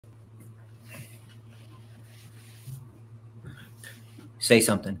Say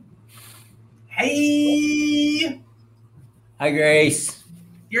something. Hey. Hi, Grace.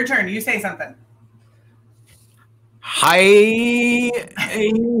 Your turn. You say something. Hi.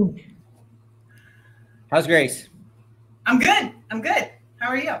 How's Grace? I'm good. How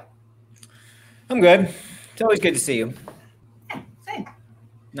are you? I'm good. It's always good to see you. Yeah, same.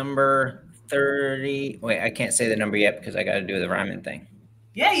 Number 30. Wait, I can't say the number yet because I got to do the rhyming thing.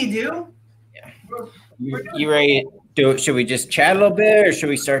 Yeah, you do. Yeah. You ready to do it? Should we just chat a little bit or should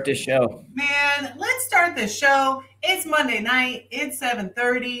we start this show? Man, let's start this show. It's Monday night. It's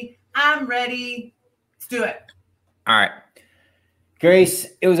 7:30. I'm ready. Let's do it. All right. Grace,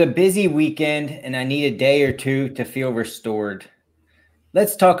 it was a busy weekend and I need a day or two to feel restored.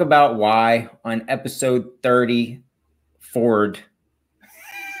 Let's talk about why on episode 30 forward.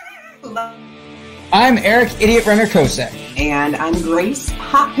 I'm Eric, Idiot Runner Kosek. And I'm Grace,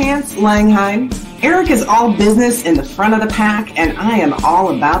 Hot Pants Langheim. Eric is all business in the front of the pack, and I am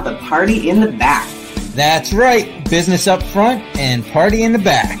all about the party in the back. That's right, business up front and party in the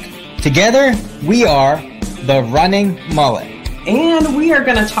back. Together, we are the Running Mullet. And we are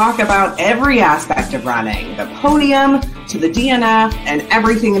going to talk about every aspect of running, the podium to the DNF and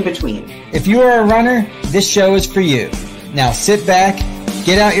everything in between. If you are a runner, this show is for you. Now sit back,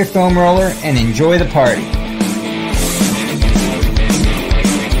 get out your foam roller, and enjoy the party.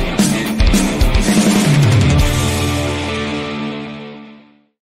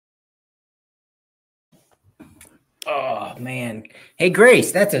 Oh, man. Hey,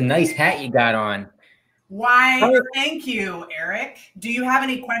 Grace, that's a nice hat you got on. Why, thank you, Eric. Do you have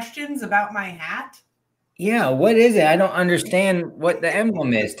any questions about my hat? Yeah, what is it? I don't understand what the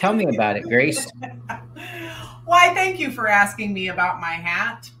emblem is. Tell me about it, Grace. Why, thank you for asking me about my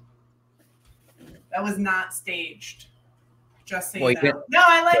hat. That was not staged. Just so you know. No,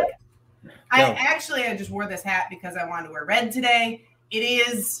 I just wore this hat because I wanted to wear red today. It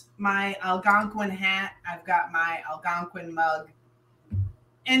is my Algonquin hat. I've got my Algonquin mug.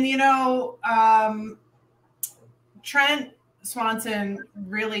 And, Trent Swanson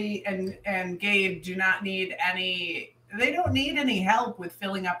really and Gabe do not need any. They don't need any help with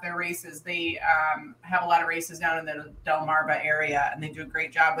filling up their races. They have a lot of races down in the Delmarva area, and they do a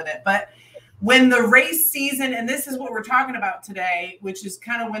great job with it. But when the race season, and this is what we're talking about today, which is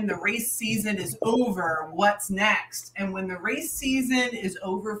kind of when the race season is over, what's next? And when the race season is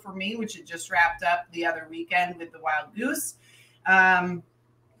over for me, which it just wrapped up the other weekend with the Wild Goose,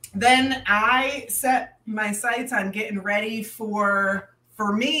 then I set my sights on getting ready for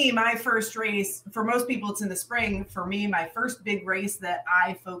me, my first race. For most people, it's in the spring. For me, my first big race that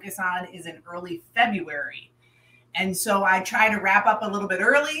I focus on is in early February. And so I try to wrap up a little bit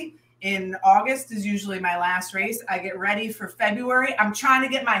early. In August is usually my last race. I get ready for February. I'm trying to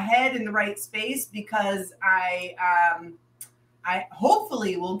get my head in the right space because I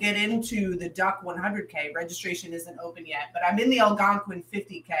hopefully will get into the Duck 100K. Registration isn't open yet, but I'm in the Algonquin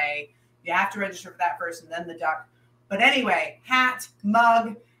 50K. You have to register for that first and then the Duck. But anyway, hat,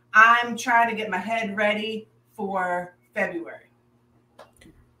 mug, I'm trying to get my head ready for February.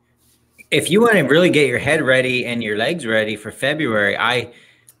 If you want to really get your head ready and your legs ready for February,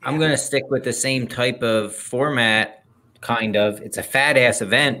 I'm going to stick with the same type of format, kind of. It's a fat ass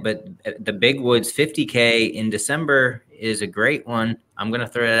event, but the Big Woods 50K in December is a great one. I'm going to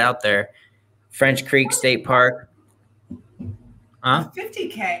throw that out there. French Creek State Park. Huh?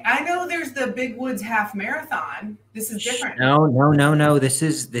 50K. I know there's the Big Woods half marathon. This is different. No. This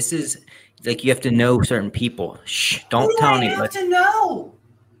is like you have to know certain people. Shh, don't tell anybody. I have to know?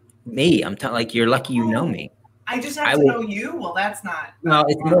 Me. I'm telling you're lucky you know me. I just have to know you? Well, that's not. No,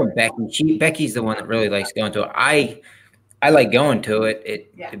 it's more Becky. Becky's the one that really likes going to it. I like going to it.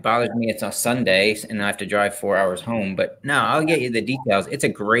 It bothers me. It's on Sundays and I have to drive 4 hours home. But no, I'll get you the details. It's a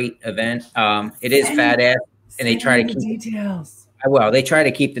great event. It is fat ass, and they try to keep details. Well, they try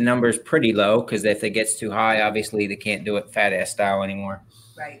to keep the numbers pretty low because if it gets too high, obviously they can't do it fat ass style anymore.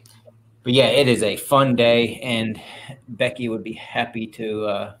 Right. But yeah, it is a fun day, and Becky would be happy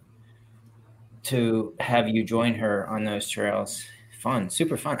to have you join her on those trails. Fun,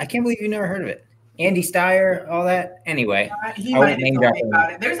 super fun. I can't believe you never heard of it. Andy Steyer, all that. Anyway, he might have told me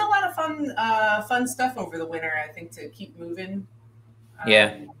about it. There's a lot of fun stuff over the winter, I think, to keep moving.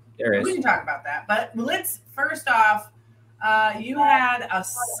 Yeah, there is. We can talk about that. But let's first off, you had a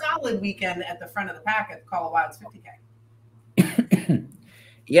solid weekend at the front of the pack at the Call of Wilds 50K.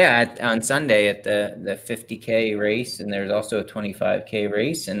 Yeah, on Sunday at the 50K race, and there's also a 25K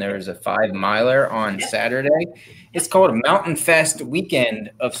race, and there's a 5-miler on Saturday. It's called a Mountainfest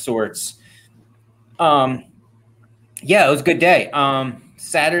weekend of sorts. Yeah, it was a good day.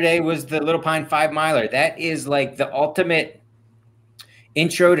 Saturday was the Little Pine 5-miler. That is like the ultimate.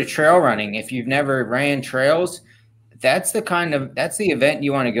 intro to trail running. If you've never ran trails, that's the event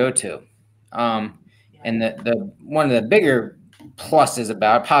you want to go to. And the one of the bigger positives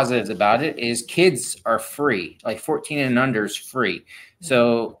about it is kids are free, like 14 and under is free.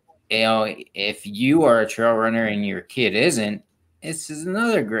 So, if you are a trail runner and your kid isn't, this is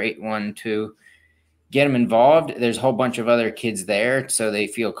another great one to get them involved. There's a whole bunch of other kids there, so they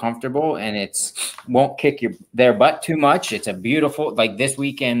feel comfortable, and won't kick their butt too much. It's a beautiful, like this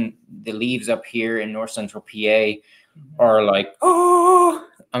weekend, the leaves up here in North Central PA are like, oh,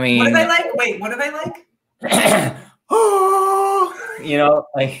 I mean, what do they like? Wait, what do they like? Oh,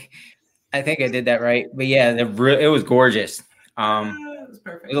 like, I think I did that right, but yeah, it was gorgeous. It was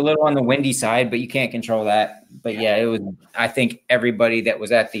perfect. It was a little on the windy side, but you can't control that. But yeah, it was. I think everybody that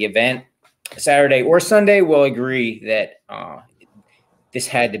was at the event, Saturday or Sunday, will agree that this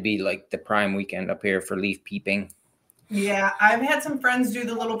had to be like the prime weekend up here for leaf peeping. Yeah, I've had some friends do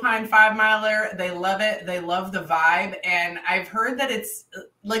the Little Pine 5-miler. They love it. They love the vibe. And I've heard that it's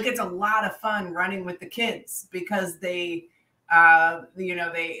a lot of fun running with the kids because they have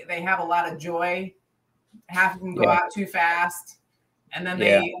a lot of joy. Half of them go out too fast, and then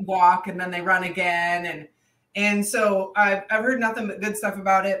they walk, and then they run again. And so I've heard nothing but good stuff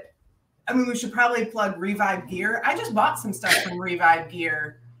about it. I mean, we should probably plug Revive Gear. I just bought some stuff from Revive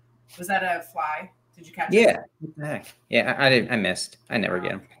Gear. Was that a fly? Did you catch it? Yeah. What the heck? Yeah, I missed. I never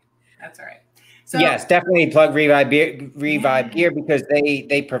get them. That's all right. So, yes, definitely plug Revive Gear because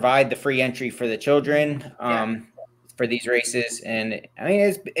they provide the free entry for the children for these races. And I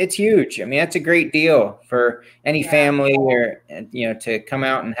mean, it's huge. I mean, that's a great deal for any family or, to come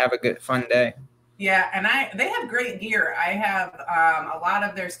out and have a good, fun day. Yeah, and they have great gear. I have a lot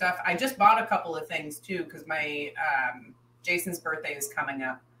of their stuff. I just bought a couple of things too because my Jason's birthday is coming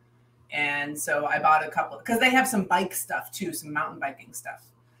up, and so I bought a couple because they have some bike stuff too, some mountain biking stuff,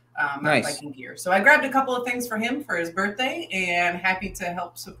 mountain biking gear. So I grabbed a couple of things for him for his birthday, and happy to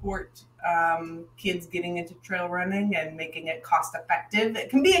help support kids getting into trail running and making it cost effective. It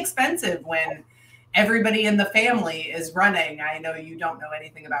can be expensive when everybody in the family is running. I know you don't know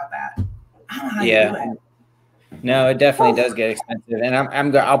anything about that. I don't know how you do it. No, it definitely does get expensive. And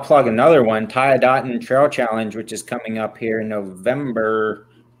I'll plug another one, Tyadotten Trail Challenge, which is coming up here in November,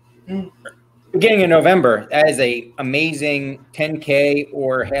 beginning of November. That is a amazing 10K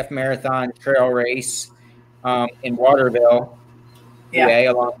or half marathon trail race in Waterville,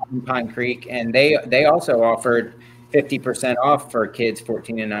 PA, along Pine Creek, and they also offered 50% off for kids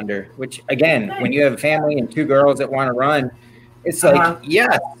 14 and under. Which again, when you have a family and two girls that want to run, it's like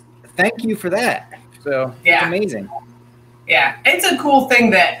yes. Thank you for that. So it's amazing. Yeah, it's a cool thing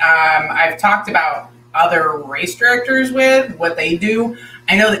that I've talked about other race directors with, what they do.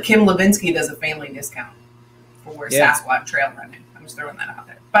 I know that Kim Levinsky does a family discount for Sasquatch trail running. I'm just throwing that out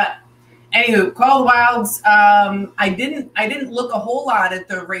there. But anywho, Call the Wilds. I didn't look a whole lot at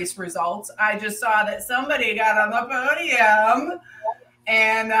the race results. I just saw that somebody got on the podium.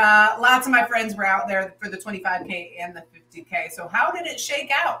 And lots of my friends were out there for the 25K and the 50K. So how did it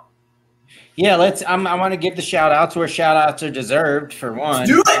shake out? Yeah, I want to give the shout outs where shout outs are deserved for one.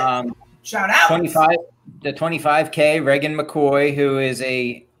 Let's do it. Shout out. The 25K, Reagan McCoy, who is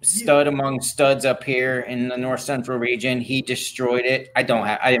a stud among studs up here in the North Central region. He destroyed it. I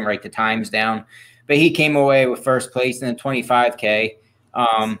didn't write the times down, but he came away with first place in the 25K.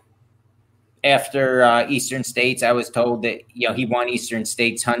 After Eastern States, I was told that he won Eastern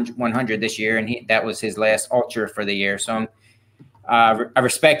States 100 this year, and that was his last ultra for the year. So I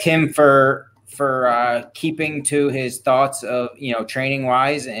respect him for keeping to his thoughts of training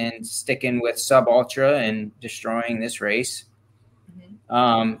wise and sticking with sub ultra and destroying this race.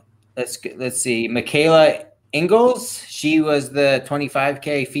 Let's see, Michaela Ingalls. She was the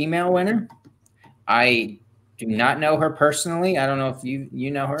 25K female winner. I do not know her personally. I don't know if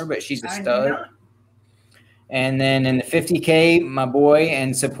you know her, but she's a stud. And then in the 50K, my boy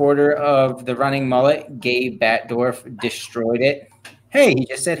and supporter of the Running Mullet, Gabe Batdorf, destroyed it. Hey, he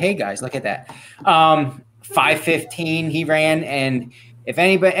just said, hey, guys, look at that. 5:15 he ran. And if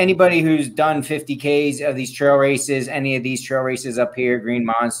anybody who's done 50Ks of these trail races, any of these trail races up here, Green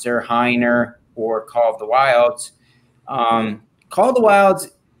Monster, Heiner, or Call of the Wilds, Call of the Wilds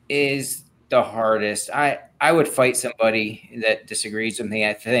is the hardest. I would fight somebody that disagrees with me,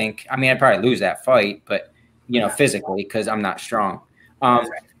 I think. I mean, I'd probably lose that fight, but, physically, because I'm not strong.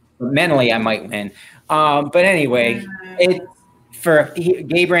 Mentally, I might win. But anyway,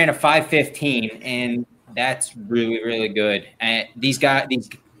 Gabe ran a 5:15, and that's really, really good. And these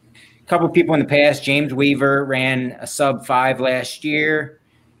couple of people in the past, James Weaver ran a sub 5 last year.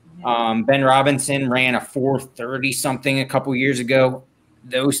 Ben Robinson ran a 4:30 something a couple years ago.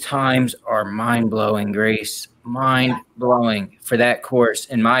 those times are mind-blowing, Grace. Mind-blowing for that course,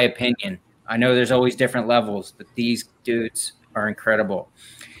 in my opinion. I know there's always different levels, but these dudes are incredible.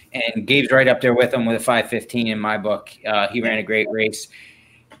 And Gabe's right up there with him with a 5:15 in my book. He ran a great race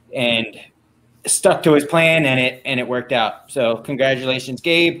and stuck to his plan, and it worked out. So congratulations,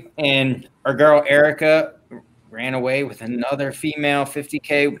 Gabe. And our girl Erica ran away with another female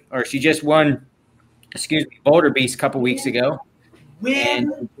 50K, or she just won, Boulder Beast a couple weeks ago.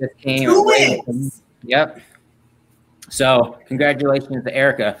 Win. Two wins. Yep. So congratulations to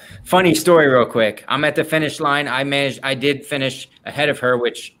Erica. Funny story real quick. I'm at the finish line. I did finish ahead of her,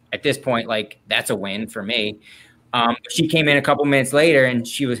 which at this point, like, that's a win for me. She came in a couple minutes later, and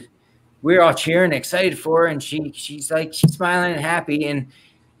we were all cheering, excited for her, and she's smiling and happy, and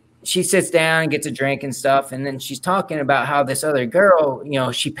she sits down and gets a drink and stuff, and then she's talking about how this other girl,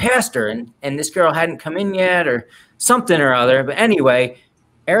 she passed her, and this girl hadn't come in yet or something or other. But anyway,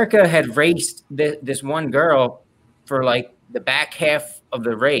 Erica had raced this one girl for like the back half of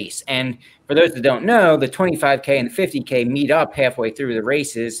the race. And for those that don't know, the 25K and the 50K meet up halfway through the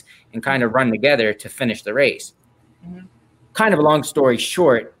races and kind of run together to finish the race. Mm-hmm. Kind of a long story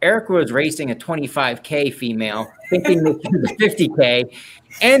short, Erica was racing a 25K female, thinking that she was a 50K,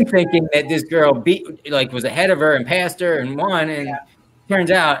 and thinking that this girl was ahead of her and passed her and won. And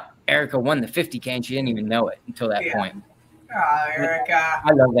turns out Erica won the 50K, and she didn't even know it until that point. Oh, Erica.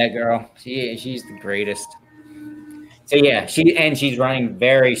 I love that girl. She's the greatest. So yeah, she's running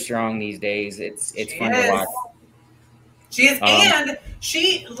very strong these days. It's fun to watch. She is, and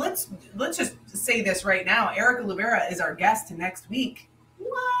let's just say this right now. Erica Lubera is our guest next week.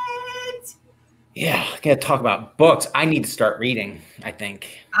 What? Yeah, I gotta talk about books. I need to start reading, I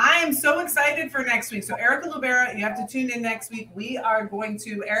think. I am so excited for next week. So Erica Lubera, you have to tune in next week. We are going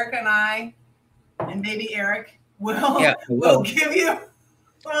to, Erica and I, and baby Eric will give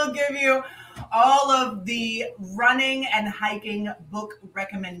you all of the running and hiking book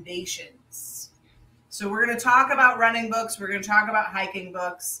recommendations. So we're going to talk about running books. We're going to talk about hiking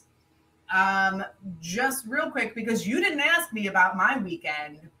books. Just real quick, because you didn't ask me about my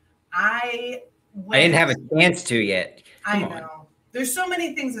weekend. I didn't have a chance to yet. I know. There's so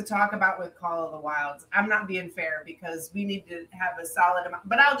many things to talk about with Call of the Wilds. I'm not being fair because we need to have a solid amount,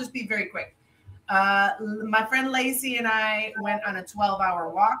 but I'll just be very quick. My friend Lacey and I went on a 12-hour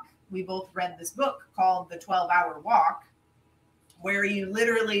walk. We both read this book called The 12-Hour Walk, where you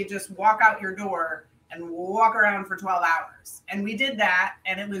literally just walk out your door and walk around for 12 hours. And we did that,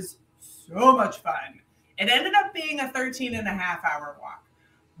 and it was so much fun. It ended up being a 13-and-a-half-hour walk,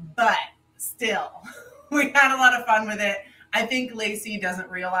 but still, we had a lot of fun with it. I think Lacey doesn't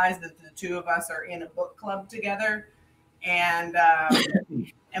realize that the two of us are in a book club together, and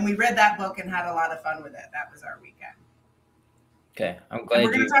we read that book and had a lot of fun with it. That was our weekend. Okay, I'm glad. And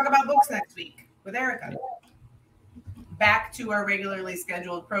we're going to talk about books next week with Erica. Back to our regularly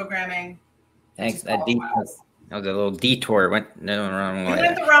scheduled programming. Thanks. That was a little detour. Went the wrong way. We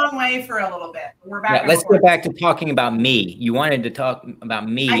went the wrong way for a little bit. We're back. Yeah, let's go back to talking about me. You wanted to talk about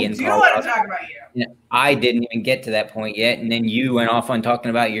me. I do want to talk about you. I didn't even get to that point yet, and then you went off on talking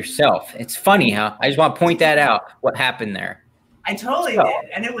about yourself. It's funny how I just want to point that out. What happened there? I totally did,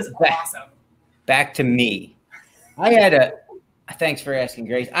 and it was awesome. Back to me. Thanks for asking,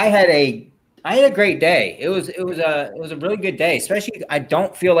 Grace. I had a great day. It was a really good day. Especially, I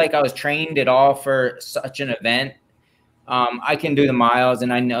don't feel like I was trained at all for such an event. I can do the miles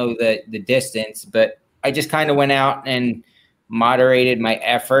and I know the distance, but I just kind of went out and moderated my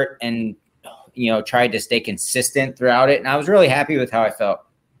effort and tried to stay consistent throughout it. And I was really happy with how I felt.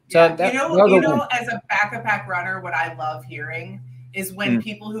 So yeah. As a back-to-back runner, what I love hearing is when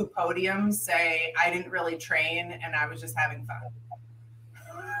people who podium say, I didn't really train and I was just having fun.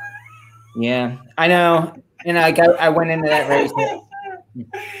 Yeah, I know. And I went into that race.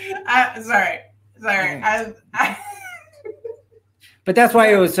 Sorry. But that's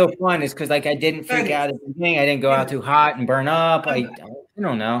why it was so fun, is because I didn't freak out at the beginning. I didn't go out too hot and burn up. I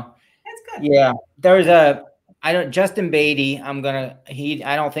don't know. That's good. Yeah, there's Justin Beatty.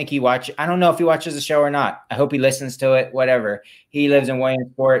 I don't think he watches. I don't know if he watches the show or not. I hope he listens to it. Whatever. He lives in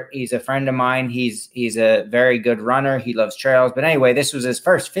Williamsport. He's a friend of mine. He's a very good runner. He loves trails. But anyway, this was his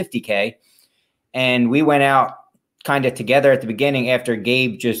first 50K, and we went out kind of together at the beginning after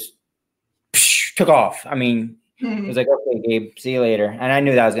Gabe just took off. I mean, it was like, okay, Gabe, see you later. And I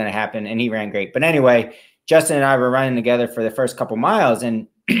knew that was going to happen, and he ran great. But anyway, Justin and I were running together for the first couple miles, and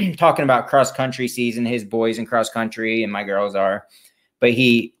talking about cross country season. His boys in cross country and my girls are, but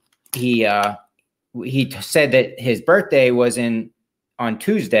he said that his birthday was on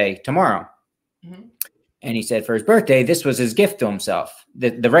Tuesday, tomorrow. Mm-hmm. And he said for his birthday, this was his gift to himself.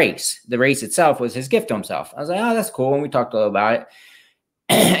 The race itself was his gift to himself. I was like, oh, that's cool. And we talked a little about it.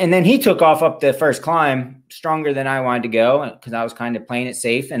 And then he took off up the first climb stronger than I wanted to go because I was kind of playing it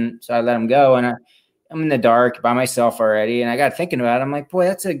safe. And so I let him go. And I'm in the dark by myself already. And I got thinking about it. I'm like, boy,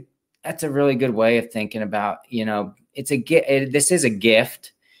 that's a really good way of thinking about, it's a gift. This is a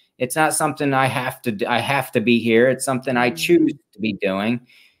gift. It's not something I have to be here. It's something I choose to be doing.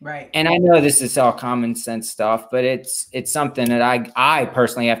 Right. And I know this is all common sense stuff, but it's something that I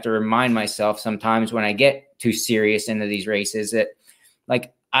personally have to remind myself sometimes when I get too serious into these races that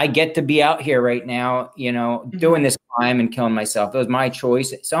like I get to be out here right now, doing this climb and killing myself. It was my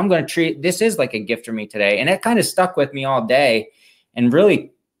choice. So I'm going to treat this is like a gift for me today. And it kind of stuck with me all day and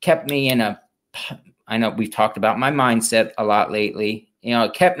really kept me I know we've talked about my mindset a lot lately.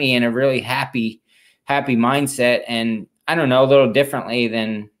 It kept me in a really happy mindset. And I don't know, a little differently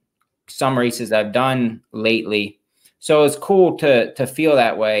than some races I've done lately. So it's cool to feel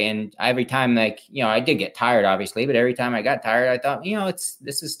that way. And every time, I did get tired, obviously, but every time I got tired, I thought,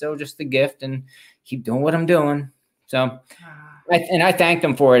 this is still just a gift and keep doing what I'm doing. So, I thanked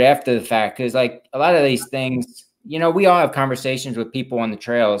them for it after the fact. Cause like a lot of these things, we all have conversations with people on the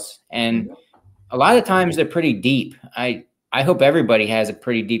trails and a lot of times they're pretty deep. I hope everybody has a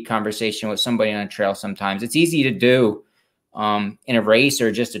pretty deep conversation with somebody on a trail. Sometimes it's easy to do in a race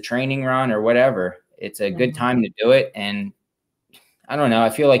or just a training run or whatever. It's a good time to do it. And I don't know.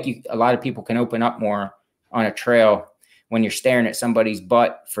 I feel like a lot of people can open up more on a trail when you're staring at somebody's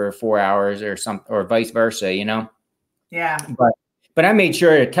butt for 4 hours or vice versa, Yeah. But I made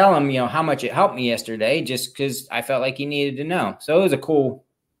sure to tell him, how much it helped me yesterday just because I felt like he needed to know. So it was a cool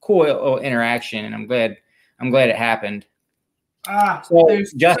little interaction. And I'm glad it happened. So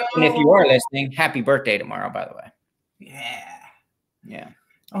Justin, if you are listening, happy birthday tomorrow, by the way. Yeah.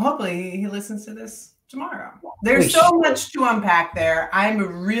 Well, hopefully he listens to this tomorrow. There's so much to unpack there.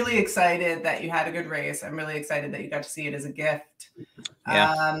 I'm really excited that you had a good race. I'm really excited that you got to see it as a gift.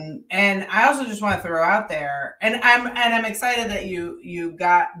 Yeah. And I also just want to throw out there, and I'm excited that you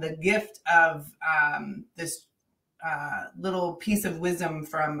got the gift of this little piece of wisdom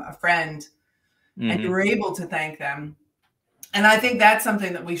from a friend, and you were able to thank them. And I think that's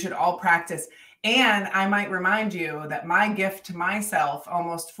something that we should all practice. And I might remind you that my gift to myself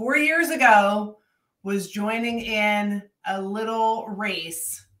almost 4 years ago was joining in a little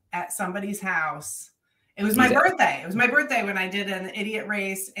race at somebody's house. It was my birthday. It was my birthday when I did an idiot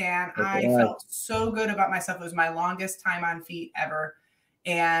race, and I felt so good about myself. It was my longest time on feet ever.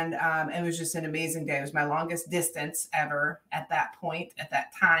 And it was just an amazing day. It was my longest distance ever at that point, at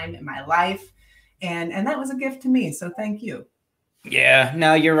that time in my life. And that was a gift to me. So thank you. Yeah,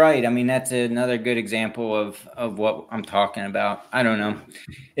 no, you're right. I mean, that's another good example of what I'm talking about. I don't know.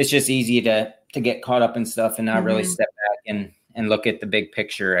 It's just easy to get caught up in stuff and not really step back and look at the big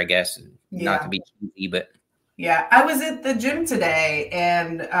picture, I guess. Yeah. Not to be cheesy, but. Yeah, I was at the gym today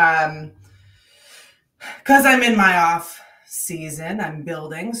and because I'm in my off season, I'm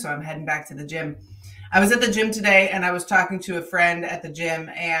building, so I'm heading back to the gym. I was at the gym today and I was talking to a friend at the gym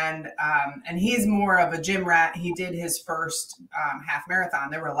and he's more of a gym rat. He did his first half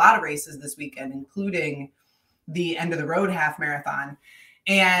marathon. There were a lot of races this weekend, including the end of the road half marathon.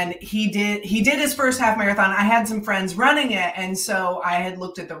 And he did his first half marathon. I had some friends running it. And so I had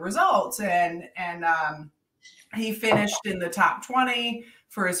looked at the results and he finished in the top 20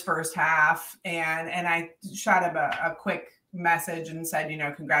 for his first half. And I shot him a quick message and said,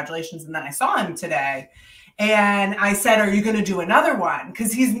 congratulations. And then I saw him today and I said, are you going to do another one?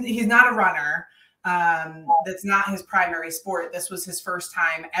 Because he's not a runner. That's not his primary sport. This was his first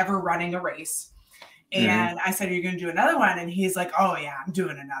time ever running a race. And I said, are you going to do another one? And he's like, oh yeah, I'm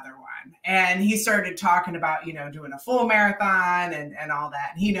doing another one. And he started talking about, doing a full marathon and all that.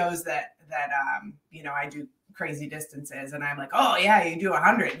 And he knows that I do crazy distances. And I'm like, oh yeah, you do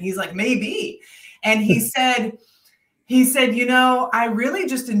 100. And he's like, maybe. And he said, I really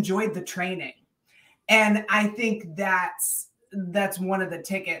just enjoyed the training. And I think that's one of the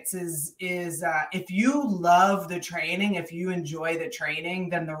tickets is if you love the training, if you enjoy the training,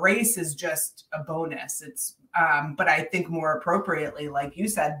 then the race is just a bonus. It's, but I think more appropriately, like you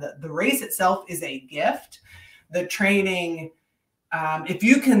said, the race itself is a gift. The training, if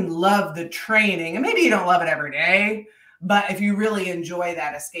you can love the training, and maybe you don't love it every day, but if you really enjoy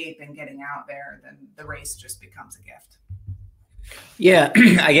that escape and getting out there, then the race just becomes a gift. Yeah,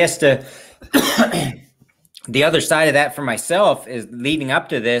 I guess the other side of that for myself is leading up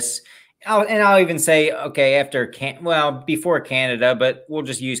to this. I'll even say, okay, before Canada, but we'll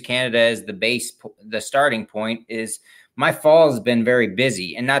just use Canada as the starting point is my fall has been very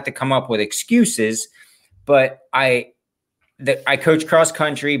busy, and not to come up with excuses, but I coach cross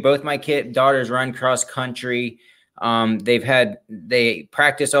country. Both my daughters run cross country. They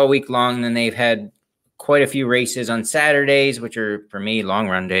practice all week long, and then they've had quite a few races on Saturdays, which are for me long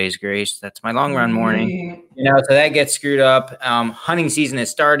run days, Grace. That's my long run morning. So that gets screwed up. Hunting season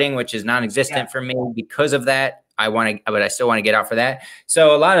is starting, which is non-existent for me because of that. But I still want to get out for that.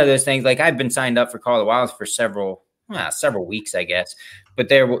 So a lot of those things, like I've been signed up for Call of the Wilds for several weeks, I guess, but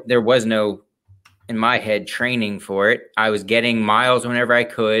there was no, in my head, training for it. I was getting miles whenever I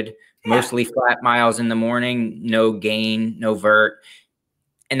could, mostly flat miles in the morning, no gain, no vert.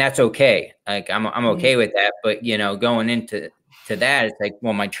 And that's okay. Like I'm okay with that. But going into that, it's like,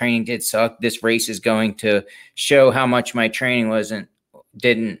 well, my training did suck. This race is going to show how much my training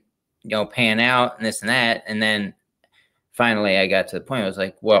didn't pan out and this and that. And then finally I got to the point, I was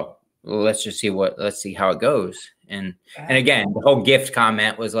like, well, let's see how it goes. And again, the whole gift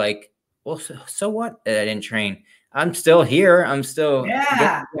comment was like, well, so what that I didn't train? I'm still here. I'm still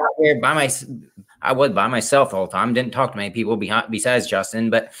out here I was by myself the whole time. Didn't talk to many people besides Justin,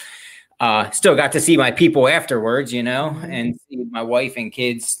 but still got to see my people afterwards, and see my wife and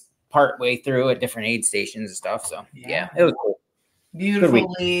kids part way through at different aid stations and stuff. So it was cool.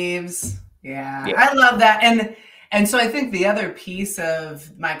 Beautiful leaves. Yeah, I love that. And so I think the other piece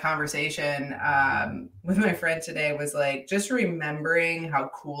of my conversation with my friend today was like just remembering how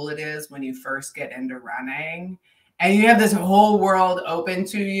cool it is when you first get into running and you have this whole world open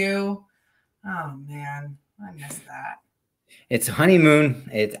to you. Oh man, I miss that. It's a honeymoon.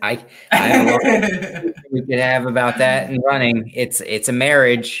 I have a lot we could have about that in running. It's a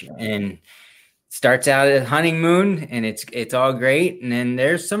marriage, and starts out as honeymoon, and it's all great, and then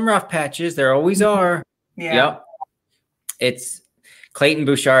there's some rough patches. There always are. Yeah. Yep. It's Clayton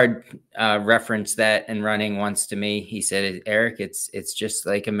Bouchard referenced that in running once to me. He said, "Eric, it's just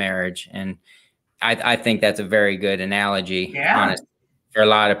like a marriage," and I think that's a very good analogy. Honestly, for a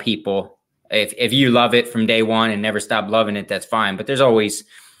lot of people. If you love it from day one and never stop loving it, that's fine. But there's always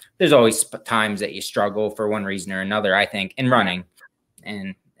times that you struggle for one reason or another, I think, in running.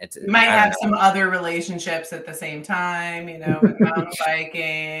 And you might have some other relationships at the same time, with mountain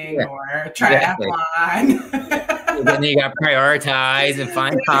biking or triathlon. And then you got to prioritize and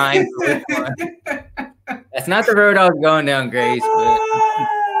find time. That's not the road I was going down, Grace. But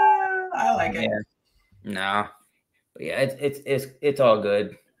I like it. No, but it's all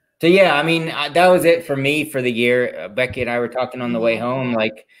good. So, that was it for me for the year. Becky and I were talking on the way home.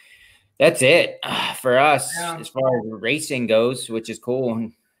 Like, that's it for us as far as racing goes, which is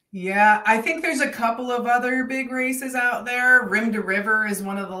cool. Yeah, I think there's a couple of other big races out there. Rim to River is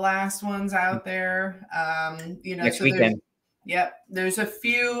one of the last ones out there. Next weekend. There's a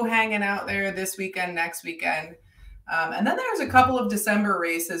few hanging out there this weekend, next weekend. And then there's a couple of December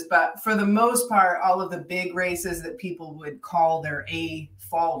races, but for the most part, all of the big races that people would call their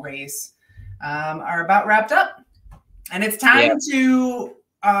fall race are about wrapped up. And it's time to,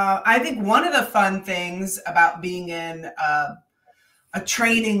 I think one of the fun things about being in a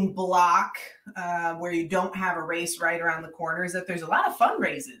training block where you don't have a race right around the corner is that there's a lot of fun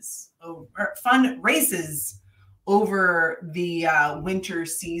races over the winter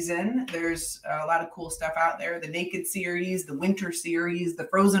season. There's a lot of cool stuff out there. The Naked Series, the Winter Series, the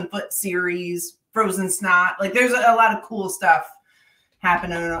Frozen Foot Series, Frozen Snot. Like there's a lot of cool stuff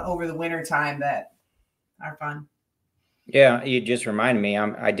happening over the winter time that are fun. Yeah, you just reminded me.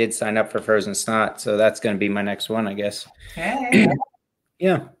 I did sign up for Frozen Snot, so that's going to be my next one, I guess. Hey.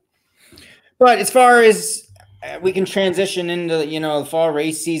 Yeah. But as far as we can transition into, the fall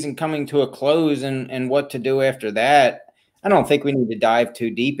race season coming to a close and what to do after that, I don't think we need to dive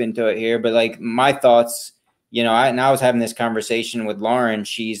too deep into it here. But like my thoughts, I was having this conversation with Lauren.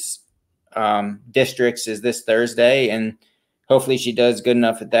 She's districts is this Thursday, and hopefully she does good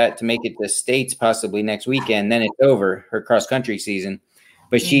enough at that to make it to States possibly next weekend. Then it's over, her cross country season.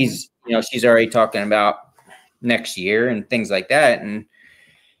 But she's already talking about next year and things like that. And,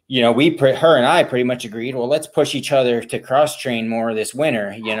 her and I pretty much agreed, well, let's push each other to cross train more this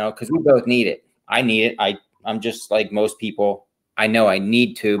winter, because we both need it. I need it. I'm just like most people. I know I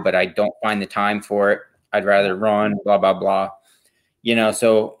need to, but I don't find the time for it. I'd rather run, blah, blah, blah.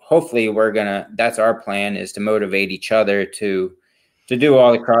 So hopefully that's our plan, is to motivate each other to do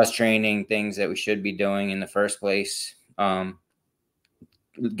all the cross training things that we should be doing in the first place, going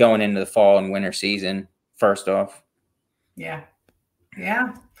into the fall and winter season, first off. Yeah.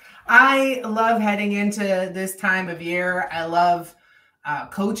 I love heading into this time of year. I love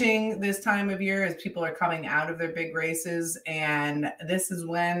coaching this time of year as people are coming out of their big races. And this is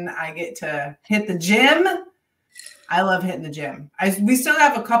when I get to hit the gym. I love hitting the gym. We still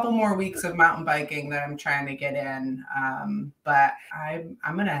have a couple more weeks of mountain biking that I'm trying to get in. But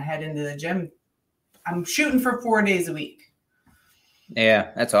I'm going to head into the gym. I'm shooting for 4 days a week.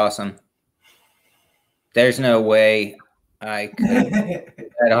 Yeah, that's awesome. There's no way I could get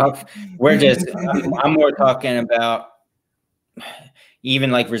that off. I'm more talking about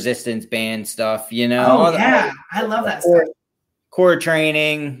even like resistance band stuff, Oh, yeah. I love that stuff. Core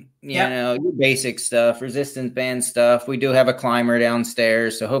training, you know, your basic stuff, resistance band stuff. We do have a climber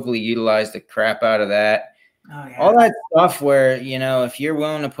downstairs, so hopefully utilize the crap out of that. Oh, yeah. All that stuff where, if you're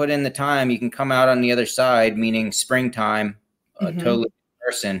willing to put in the time, you can come out on the other side, meaning springtime, a totally different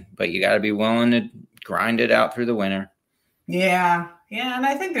person, but you got to be willing to grind it out through the winter. Yeah. Yeah. And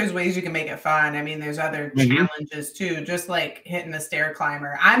I think there's ways you can make it fun. I mean, there's other challenges too, just like hitting the stair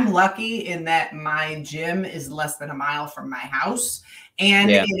climber. I'm lucky in that my gym is less than a mile from my house.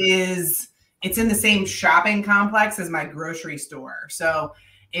 And it's in the same shopping complex as my grocery store. So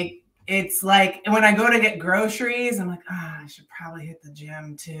it's like when I go to get groceries, I'm like, I should probably hit the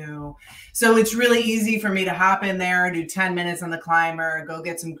gym too. So it's really easy for me to hop in there, do 10 minutes on the climber, go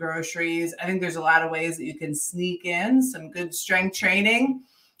get some groceries. I think there's a lot of ways that you can sneak in some good strength training.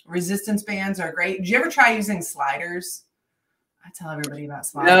 Resistance bands are great. Did you ever try using sliders? I tell everybody about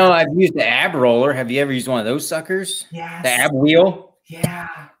sliders. No, I've used the ab roller. Have you ever used one of those suckers? Yes. The ab wheel? Yeah.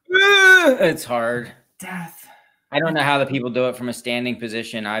 It's hard. Death. I don't know how the people do it from a standing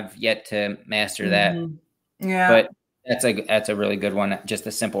position. I've yet to master that. Yeah. But that's a really good one. Just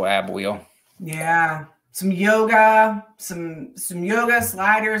a simple ab wheel. Yeah. Some yoga, some yoga,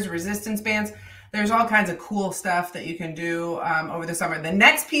 sliders, resistance bands. There's all kinds of cool stuff that you can do over the summer. The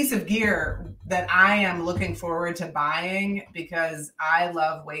next piece of gear that I am looking forward to buying, because I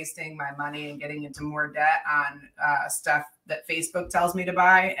love wasting my money and getting into more debt on stuff that Facebook tells me to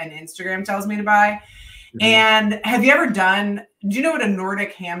buy and Instagram tells me to buy. And have you ever do you know what a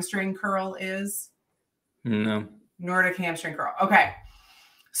Nordic hamstring curl is? No. Nordic hamstring curl. Okay.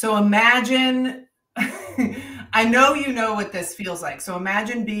 So imagine, I know you know what this feels like. So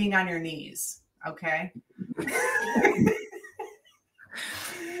imagine being on your knees. Okay.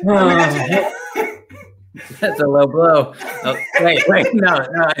 That's a low blow. Oh, wait, no,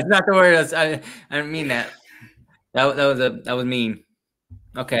 it's not the word. I didn't mean that. That was mean.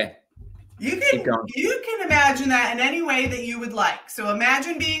 Okay. You can imagine that in any way that you would like. So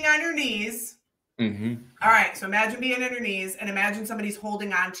imagine being on your knees. All right. So imagine being on your knees and imagine somebody's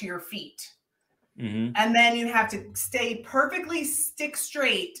holding on to your feet. And then you have to stay perfectly stick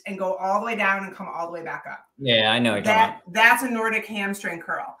straight and go all the way down and come all the way back up. Yeah, I know what you're talking about. That's a Nordic hamstring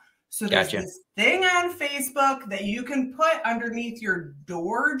curl. So there's this thing on Facebook that you can put underneath your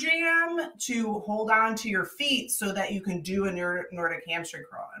door jamb to hold on to your feet so that you can do a Nordic hamstring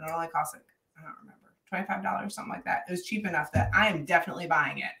curl. And it only costs like, I don't remember, $25, something like that. It was cheap enough that I am definitely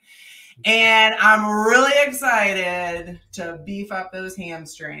buying it. And I'm really excited to beef up those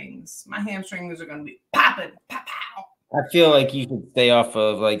hamstrings. My hamstrings are going to be popping. Pow, pow. I feel like you should stay off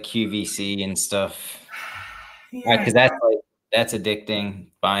of like QVC and stuff. Yeah, because that's addicting,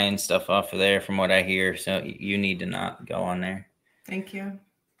 buying stuff off of there from what I hear. So you need to not go on there. Thank you.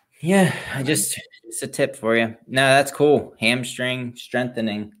 Yeah, it's a tip for you. No, that's cool. Hamstring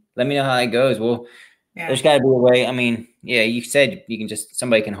strengthening. Let me know how it goes. Well, there's got to be a way. I mean, yeah, you said you can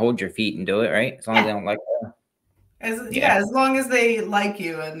somebody can hold your feet and do it, right? As long as they don't let go. As long as they like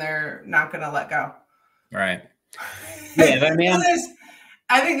you and they're not going to let go. Right. Yeah, but I mean,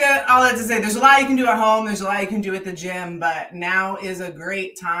 I think that all that to say, there's a lot you can do at home. There's a lot you can do at the gym, but now is a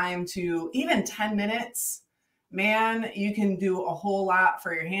great time to even 10 minutes, man, you can do a whole lot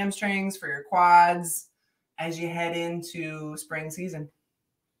for your hamstrings, for your quads as you head into spring season.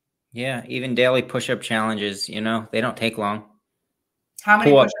 Yeah, even daily push-up challenges, they don't take long. How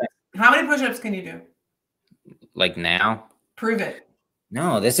many push-ups can you do? Like now? Prove it.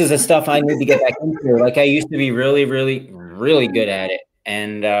 No, this is the stuff I need to get back into. Like I used to be really, really, really good at it.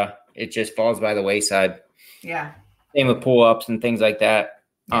 And it just falls by the wayside. Yeah. Same with pull-ups and things like that.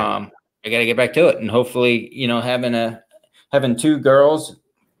 Yeah. I got to get back to it. And hopefully, having two girls,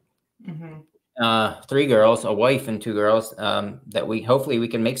 3 girls, a wife and 2 girls, that hopefully we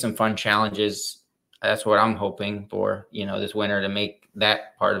can make some fun challenges. That's what I'm hoping for, this winter, to make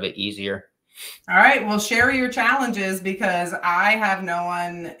that part of it easier. All right. Well, share your challenges, because I have no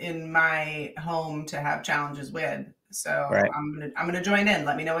one in my home to have challenges with. So I'm gonna join in.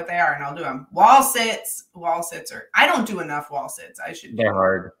 Let me know what they are, and I'll do them. Wall sits I don't do enough wall sits. They're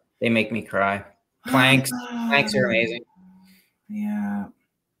hard. They make me cry. Planks are amazing. Yeah.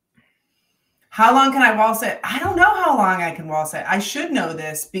 How long can I wall sit? I don't know how long I can wall sit. I should know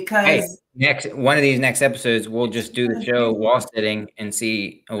this because one of these next episodes, we'll just do the show wall sitting and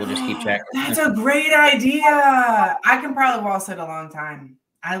see, and we'll just keep track. That's a great idea. I can probably wall sit a long time.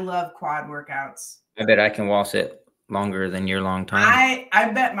 I love quad workouts. I bet I can wall sit longer than your long time. I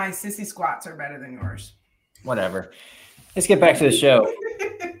bet my sissy squats are better than yours. Whatever. Let's get back to the show.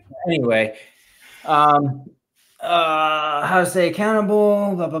 Anyway, how to stay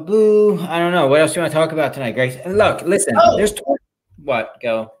accountable, blah, blah, blah. I don't know. What else do you want to talk about tonight, Grace? And look, listen, there's what?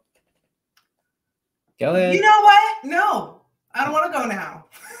 Go ahead. You know what? No, I don't want to go now.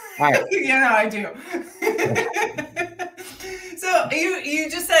 All right. I do. So you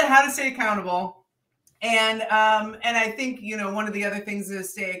just said how to stay accountable. And I think, one of the other things is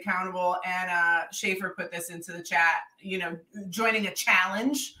stay accountable. And Schaefer put this into the chat, joining a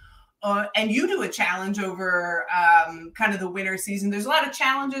challenge. And you do a challenge over kind of the winter season. There's a lot of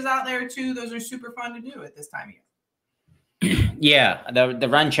challenges out there, too. Those are super fun to do at this time of year. Yeah, the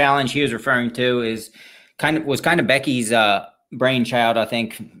run challenge he was referring to was kind of Becky's brainchild, I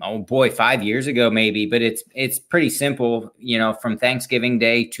think. Oh boy, 5 years ago maybe. But it's pretty simple. From Thanksgiving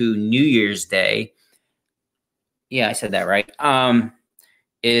Day to New Year's Day. Yeah, I said that right.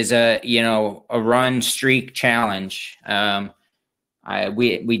 Is a run streak challenge. I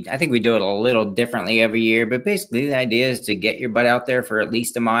think we do it a little differently every year, but basically the idea is to get your butt out there for at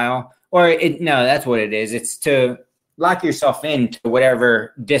least a mile. That's what it is. It's to lock yourself into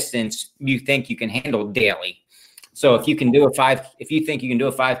whatever distance you think you can handle daily. So if you think you can do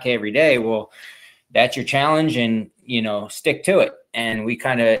a 5K every day, well, that's your challenge, and stick to it. And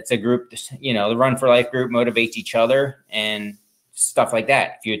it's a group, the Run for Life group motivates each other and stuff like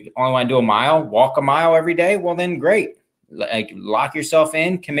that. If you only want to do a mile, walk a mile every day, well then great. Like, lock yourself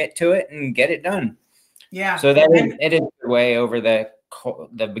in, commit to it, and get it done. Yeah. So it is a way over the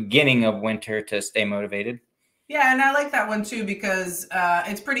beginning of winter to stay motivated. Yeah, and I like that one too because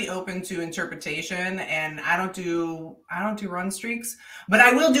it's pretty open to interpretation. And I don't do run streaks, but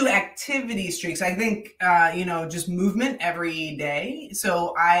I will do activity streaks. I think just movement every day.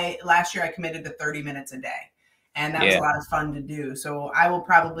 So last year I committed to 30 minutes a day. And that was a lot of fun to do. So I will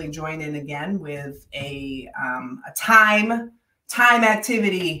probably join in again with a time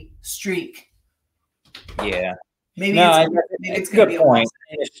activity streak. Yeah. Maybe it's going to be a point.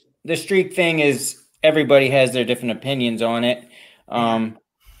 The streak thing is everybody has their different opinions on it.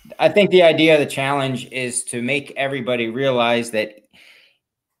 I think the idea of the challenge is to make everybody realize that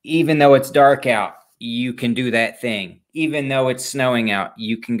even though it's dark out, you can do that thing. Even though it's snowing out,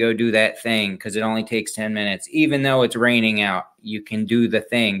 you can go do that thing because it only takes 10 minutes. Even though it's raining out, you can do the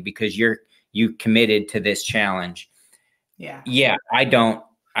thing because you committed to this challenge. Yeah. Yeah. Don't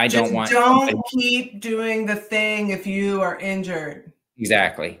keep doing the thing if you are injured.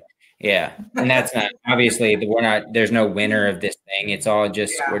 Exactly. Yeah. And that's not, obviously there's no winner of this thing. It's all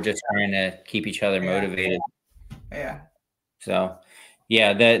just, we're just trying to keep each other motivated. Yeah. So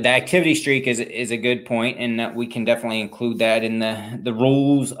yeah, the activity streak is a good point, and we can definitely include that in the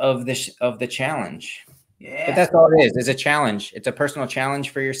rules of the challenge. Yeah. But that's all it is. It's a challenge. It's a personal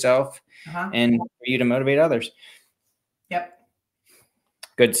challenge for yourself and for you to motivate others. Yep.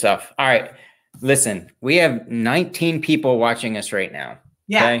 Good stuff. All right. Listen, we have 19 people watching us right now.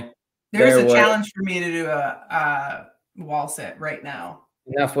 Yeah. Okay? There's a challenge for me to do a wall sit right now.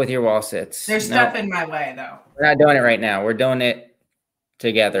 Enough with your wall sits. There's stuff in my way, though. We're not doing it right now. We're doing it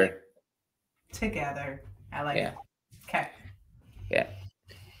together. I like it. Okay. Yeah.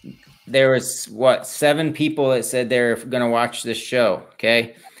 There was 7 people that said they're going to watch this show.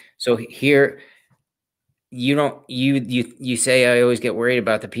 Okay. So here, you say I always get worried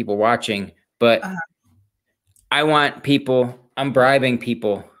about the people watching, but I'm bribing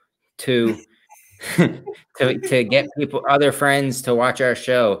people to get other friends to watch our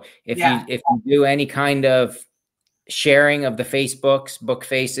show. If you do any kind of sharing of the Facebooks, book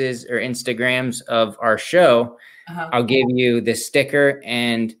faces, or Instagrams of our show, I'll give you the sticker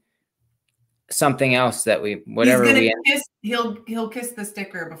and something else that he'll kiss the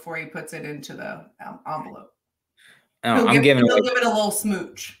sticker before he puts it into the envelope. Oh, he'll give it a little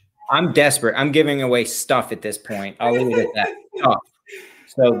smooch. I'm desperate. I'm giving away stuff at this point. I'll leave it at that. Stuff.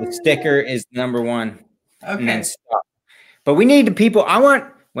 So the sticker is number one. Okay. And then stuff. But we need the people.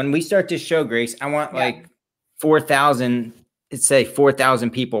 When we start this show, Grace, I want 4,000. Let's say 4,000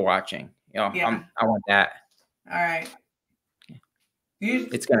 people watching. I want that. All right.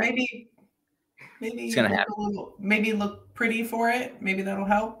 It's gonna. Maybe it's gonna happen. Maybe look pretty for it. Maybe that'll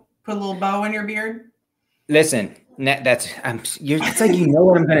help. Put a little bow in your beard. Listen, it's like you know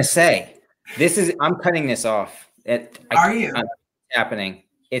what I'm gonna say. I'm cutting this off. Are you? It's happening.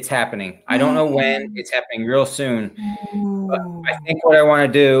 It's happening. I don't know when. It's happening real soon. But I think what I want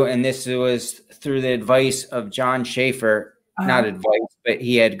to do, and this was through the advice of John Schaefer, not advice, but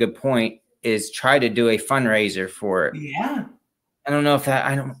he had a good point, is try to do a fundraiser for it. Yeah. I don't know if that,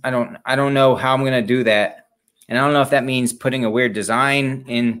 I don't know how I'm going to do that. And I don't know if that means putting a weird design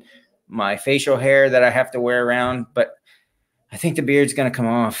in my facial hair that I have to wear around, but I think the beard's going to come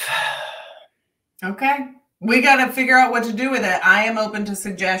off. Okay. We got to figure out what to do with it. I am open to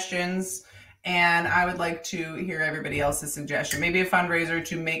suggestions, and I would like to hear everybody else's suggestion. Maybe a fundraiser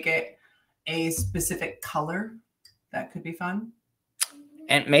to make it a specific color. That could be fun.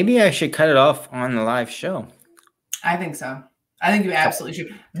 And maybe I should cut it off on the live show. I think so. I think you absolutely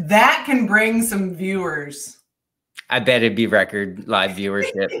should. That can bring some viewers. I bet it'd be record live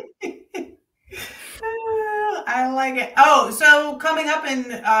viewership. I like it. Oh, so coming up,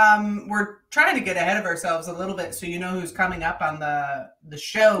 and we're trying to get ahead of ourselves a little bit, so you know who's coming up on the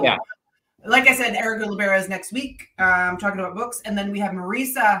show. Yeah. Like I said, Erica Libera is next week. Talking about books, and then we have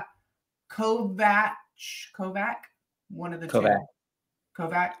Marisa Kovac, one of the Kovac. Two.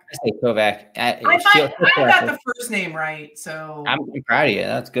 Kovac. I say Kovac. I got the first name right, so I'm proud of you.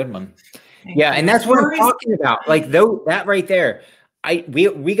 That's a good one. Yeah, and that's what I'm talking about. Like that right there.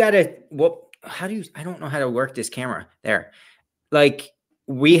 We gotta. Well, I don't know how to work this camera there. Like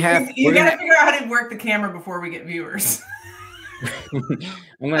we have. You gotta figure out how to work the camera before we get viewers. I'm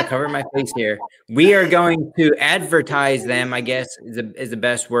going to cover my face here. We are going to advertise them, I guess is the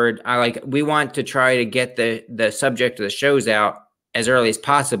best word. We want to try to get the subject of the shows out as early as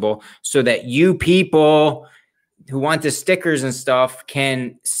possible so that you people who want the stickers and stuff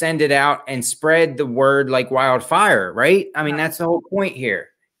can send it out and spread the word like wildfire, right? I mean, that's the whole point here.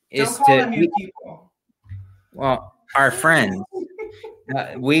 Don't call them you people. Well, our friends.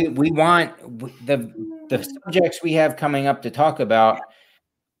 We want the subjects we have coming up to talk about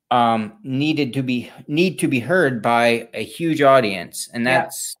need to be heard by a huge audience, and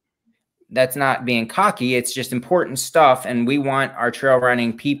that's not being cocky. It's just important stuff, and we want our trail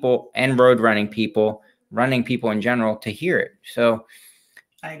running people and road running people in general to hear it. So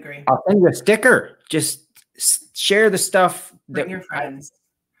I agree. I'll send you a sticker. Just share the stuff. Bring your friends.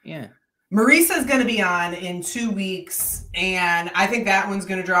 Yeah. Marisa is going to be on in 2 weeks, and I think that one's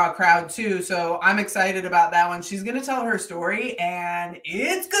going to draw a crowd too. So I'm excited about that one. She's going to tell her story, and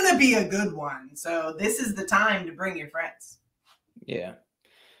it's going to be a good one. So this is the time to bring your friends. Yeah.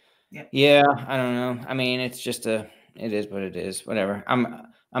 Yeah. I don't know. I mean, it is what it is. Whatever. I'm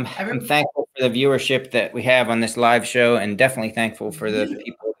thankful for the viewership that we have on this live show, and definitely thankful for the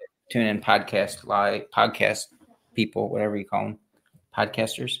people that tune in podcast people, whatever you call them,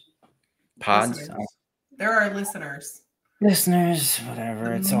 podcasters. Pods. Listeners. There are listeners,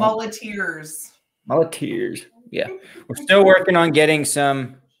 whatever. It's mulleteers. Yeah, we're still working on getting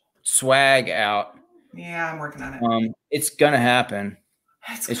some swag out. Yeah, I'm working on it. It's gonna happen.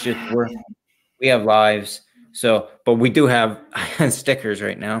 It's just we have lives, but we do have stickers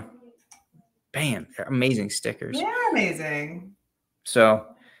right now. Bam, they're amazing stickers. Yeah, amazing. So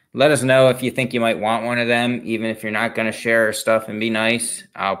let us know if you think you might want one of them, even if you're not going to share our stuff and be nice.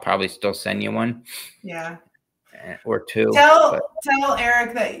 I'll probably still send you one. Yeah. Or two. Tell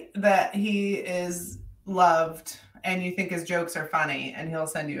Eric that he is loved and you think his jokes are funny, and he'll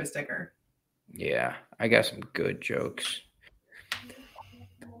send you a sticker. Yeah, I got some good jokes.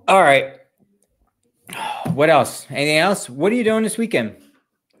 All right. What else? Anything else? What are you doing this weekend?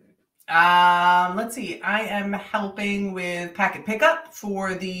 Let's see. I am helping with packet pickup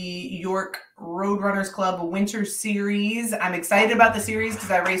for the York Roadrunners Club Winter Series. I'm excited about the series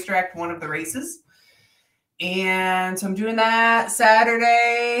because I race direct one of the races. And so I'm doing that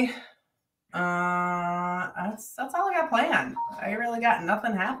Saturday. That's all I got planned. I really got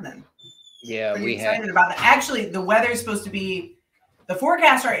nothing happening. Yeah, Pretty excited about it. Actually, the weather is supposed to be, the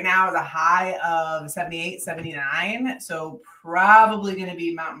forecast right now is a high of 78, 79. So probably going to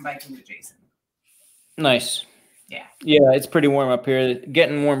be mountain biking with Jason. Nice. Yeah. Yeah, it's pretty warm up here.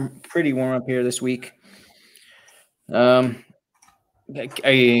 Pretty warm up here this week. Are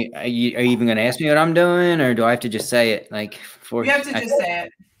you even going to ask me what I'm doing, or do I have to just say it? You have to just say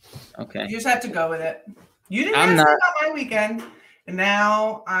it. Okay. You just have to go with it. You didn't ask me about my weekend, and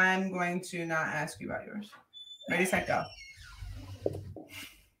now I'm going to not ask you about yours. Ready, set, go.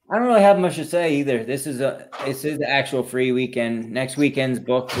 I don't really have much to say either. This is the actual free weekend. Next weekend's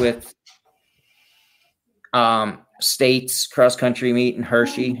booked with States cross country meet in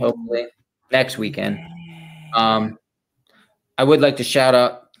Hershey, hopefully next weekend. I would like to shout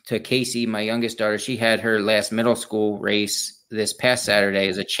out to Casey, my youngest daughter. She had her last middle school race this past Saturday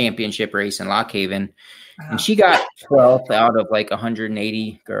is a championship race in Lock Haven, and she got 12th out of like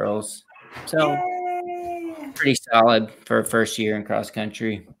 180 girls. So pretty solid for a first year in cross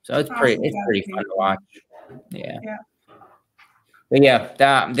country. So it's pretty fun to watch. Yeah. But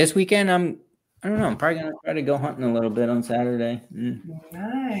yeah, this weekend I don't know. I'm probably gonna try to go hunting a little bit on Saturday.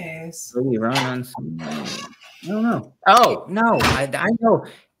 Nice. Really run on Sunday. I don't know. Oh no, I know.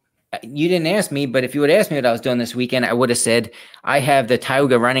 You didn't ask me, but if you would ask me what I was doing this weekend, I would have said I have the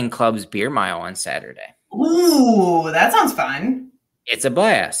Tioga Running Club's beer mile on Saturday. Ooh, that sounds fun. It's a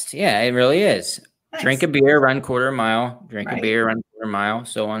blast. Yeah, it really is. Nice. Drink a beer, run quarter mile. Drink a beer, run quarter mile,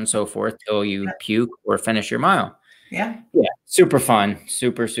 so on and so forth till you puke or finish your mile. Yeah. Super fun.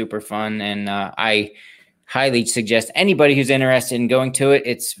 Super fun. And I highly suggest anybody who's interested in going to it.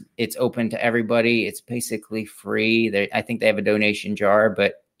 It's open to everybody. It's basically free. I think they have a donation jar,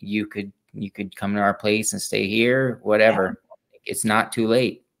 but you could come to our place and stay here, whatever. Yeah. It's not too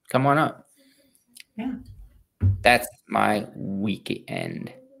late. Come on up. Yeah. That's my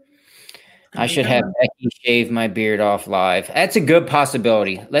weekend. I should have Becky shave my beard off live. That's a good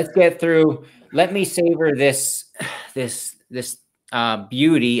possibility. Let's get through. Let me savor this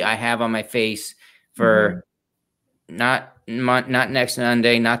beauty I have on my face for not next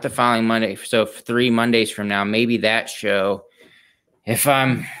Monday, not the following Monday. So 3 Mondays from now, maybe that show. If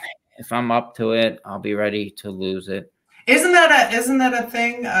I'm up to it, I'll be ready to lose it. Isn't that a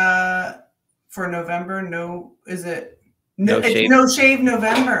thing for November? No, is it? No, it's No Shave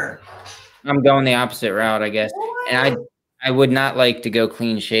November. I'm going the opposite route, I guess. And I would not like to go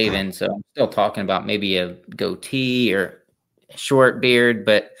clean shaven, so I'm still talking about maybe a goatee or a short beard,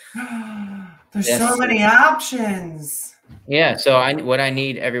 but there's so many options. Yeah, so what I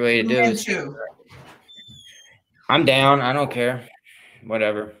need everybody to do is I'm down. I don't care.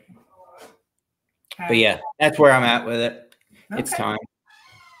 Whatever. Okay. But yeah, that's where I'm at with it. Okay. It's time.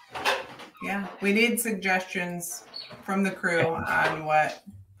 Yeah, we need suggestions from the crew on what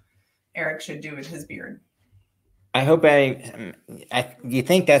Eric should do with his beard. I hope you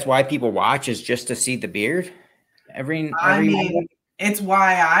think that's why people watch is just to see the beard? I mean, it's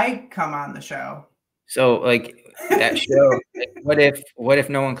why I come on the show. So like that show, what if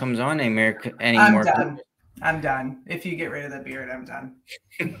no one comes on anymore? I'm done. If you get rid of the beard, I'm done.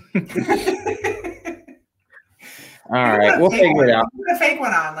 All right, we'll figure it out. Put a fake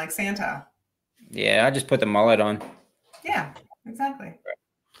one on, like Santa. Yeah, I just put the mullet on. Yeah, exactly.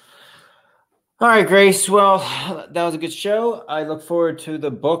 All right, Grace. Well, that was a good show. I look forward to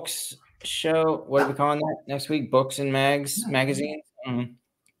the books show. What are we calling that next week? Books and magazines. Mm-hmm.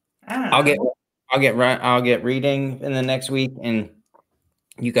 I'll get reading in the next week, and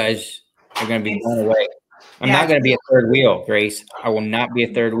you guys are going to be blown away. I'm not going to be a third wheel, Grace. I will not be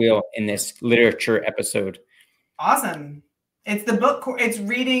a third wheel in this literature episode. Awesome. It's the book. It's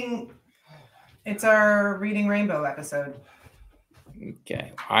reading. It's our Reading Rainbow episode.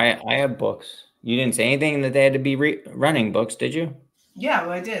 Okay. I have books. You didn't say anything that they had to be running books, did you? Yeah,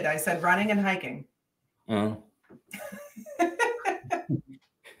 well, I did. I said running and hiking. Oh. All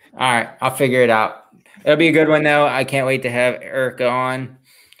right. I'll figure it out. It'll be a good one, though. I can't wait to have Erica on.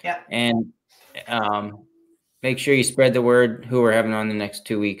 Yeah. And make sure you spread the word who we're having on the next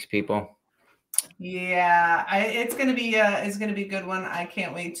 2 weeks, people. Yeah, it's gonna be a good one. I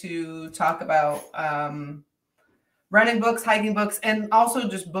can't wait to talk about running books, hiking books, and also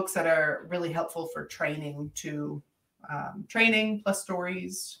just books that are really helpful for training too. Training plus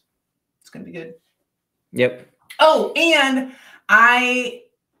stories. It's gonna be good. Yep. Oh, and I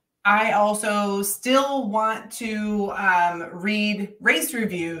also still want to read race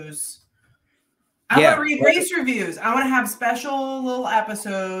reviews. I want to read race reviews. I want to have special little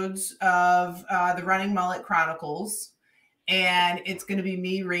episodes of the Running Mullet Chronicles. And it's going to be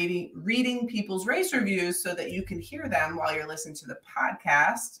me reading people's race reviews so that you can hear them while you're listening to the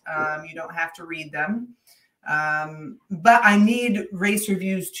podcast. You don't have to read them. But I need race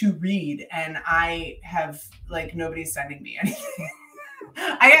reviews to read. And I have, nobody's sending me anything.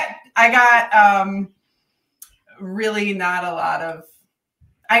 I got really not a lot of,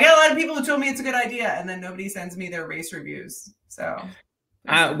 I got a lot of people who told me it's a good idea, and then nobody sends me their race reviews. So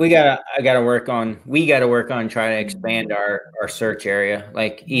we gotta work on trying to expand our search area.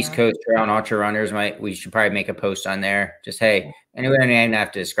 Like East Coast Trail and Ultra Runners, we should probably make a post on there. Just hey, anyone didn't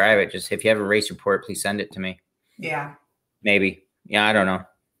have to describe it. Just if you have a race report, please send it to me. Yeah. Maybe. Yeah, I don't know.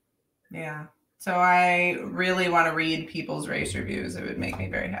 Yeah. So I really want to read people's race reviews. It would make me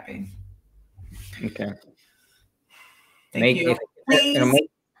very happy. Okay. Thank you.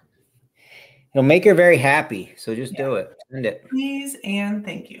 It'll make her very happy. So just do it. Send it. Please and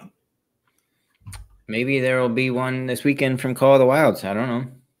thank you. maybe there will be one this weekend from Call of the Wilds. I don't know.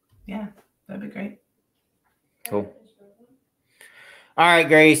 Yeah, that'd be great. Cool. All right,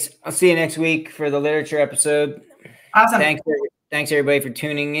 Grace. I'll see you next week for the literature episode. Awesome. Thanks everybody for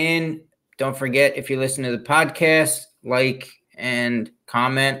tuning in. Don't forget, if you listen to the podcast, like and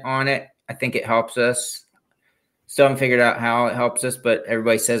comment on it. I think it helps us. Still haven't figured out how it helps us, but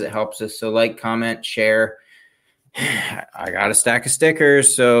everybody says it helps us. So like, comment, share. I got a stack of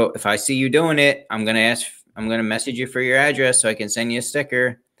stickers. So if I see you doing it, I'm going to message you for your address so I can send you a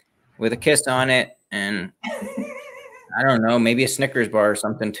sticker with a kiss on it. And I don't know, maybe a Snickers bar or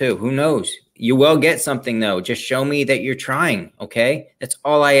something too. Who knows? You will get something though. Just show me that you're trying. Okay. That's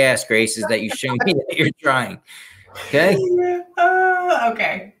all I ask, Grace, is that you show me that you're trying. Okay.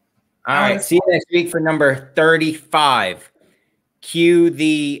 Okay. All right. See you next week for number 35. Cue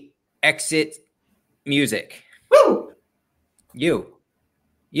the exit music. Woo! You.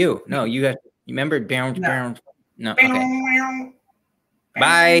 No, you have. Remember bounce. No. Okay.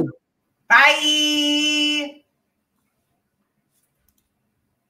 Bye. Bye. Bye.